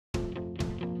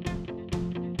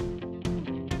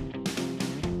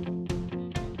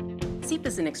SIPA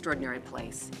is an extraordinary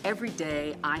place. Every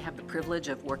day I have the privilege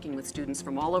of working with students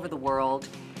from all over the world,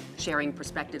 sharing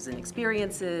perspectives and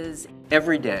experiences.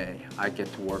 Every day I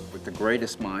get to work with the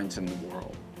greatest minds in the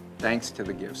world, thanks to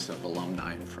the gifts of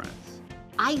alumni and friends.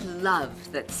 I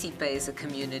love that SIPA is a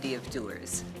community of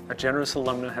doers. A generous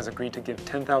alumna has agreed to give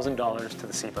 $10,000 to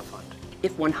the SIPA Fund.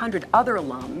 If 100 other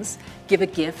alums give a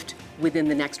gift within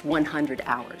the next 100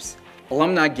 hours.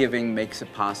 Alumni giving makes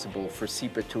it possible for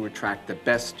SIPA to attract the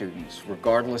best students,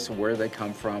 regardless of where they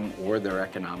come from or their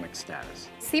economic status.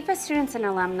 SIPA students and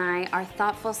alumni are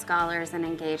thoughtful scholars and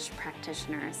engaged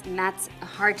practitioners, and that's a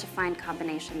hard-to-find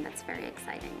combination that's very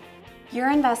exciting.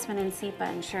 Your investment in SIPA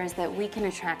ensures that we can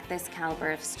attract this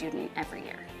caliber of student every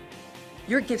year.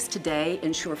 Your gifts today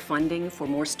ensure funding for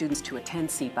more students to attend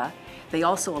SIPA. They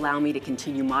also allow me to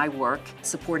continue my work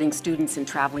supporting students in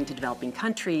traveling to developing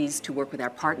countries, to work with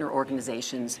our partner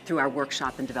organizations through our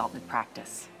workshop and development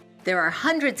practice. There are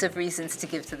hundreds of reasons to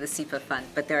give to the SIPA Fund,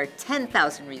 but there are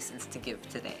 10,000 reasons to give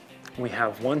today. We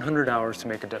have 100 hours to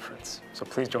make a difference, so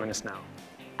please join us now.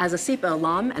 As a SIPA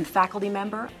alum and faculty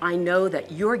member, I know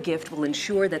that your gift will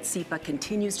ensure that SIPA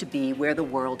continues to be where the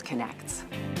world connects.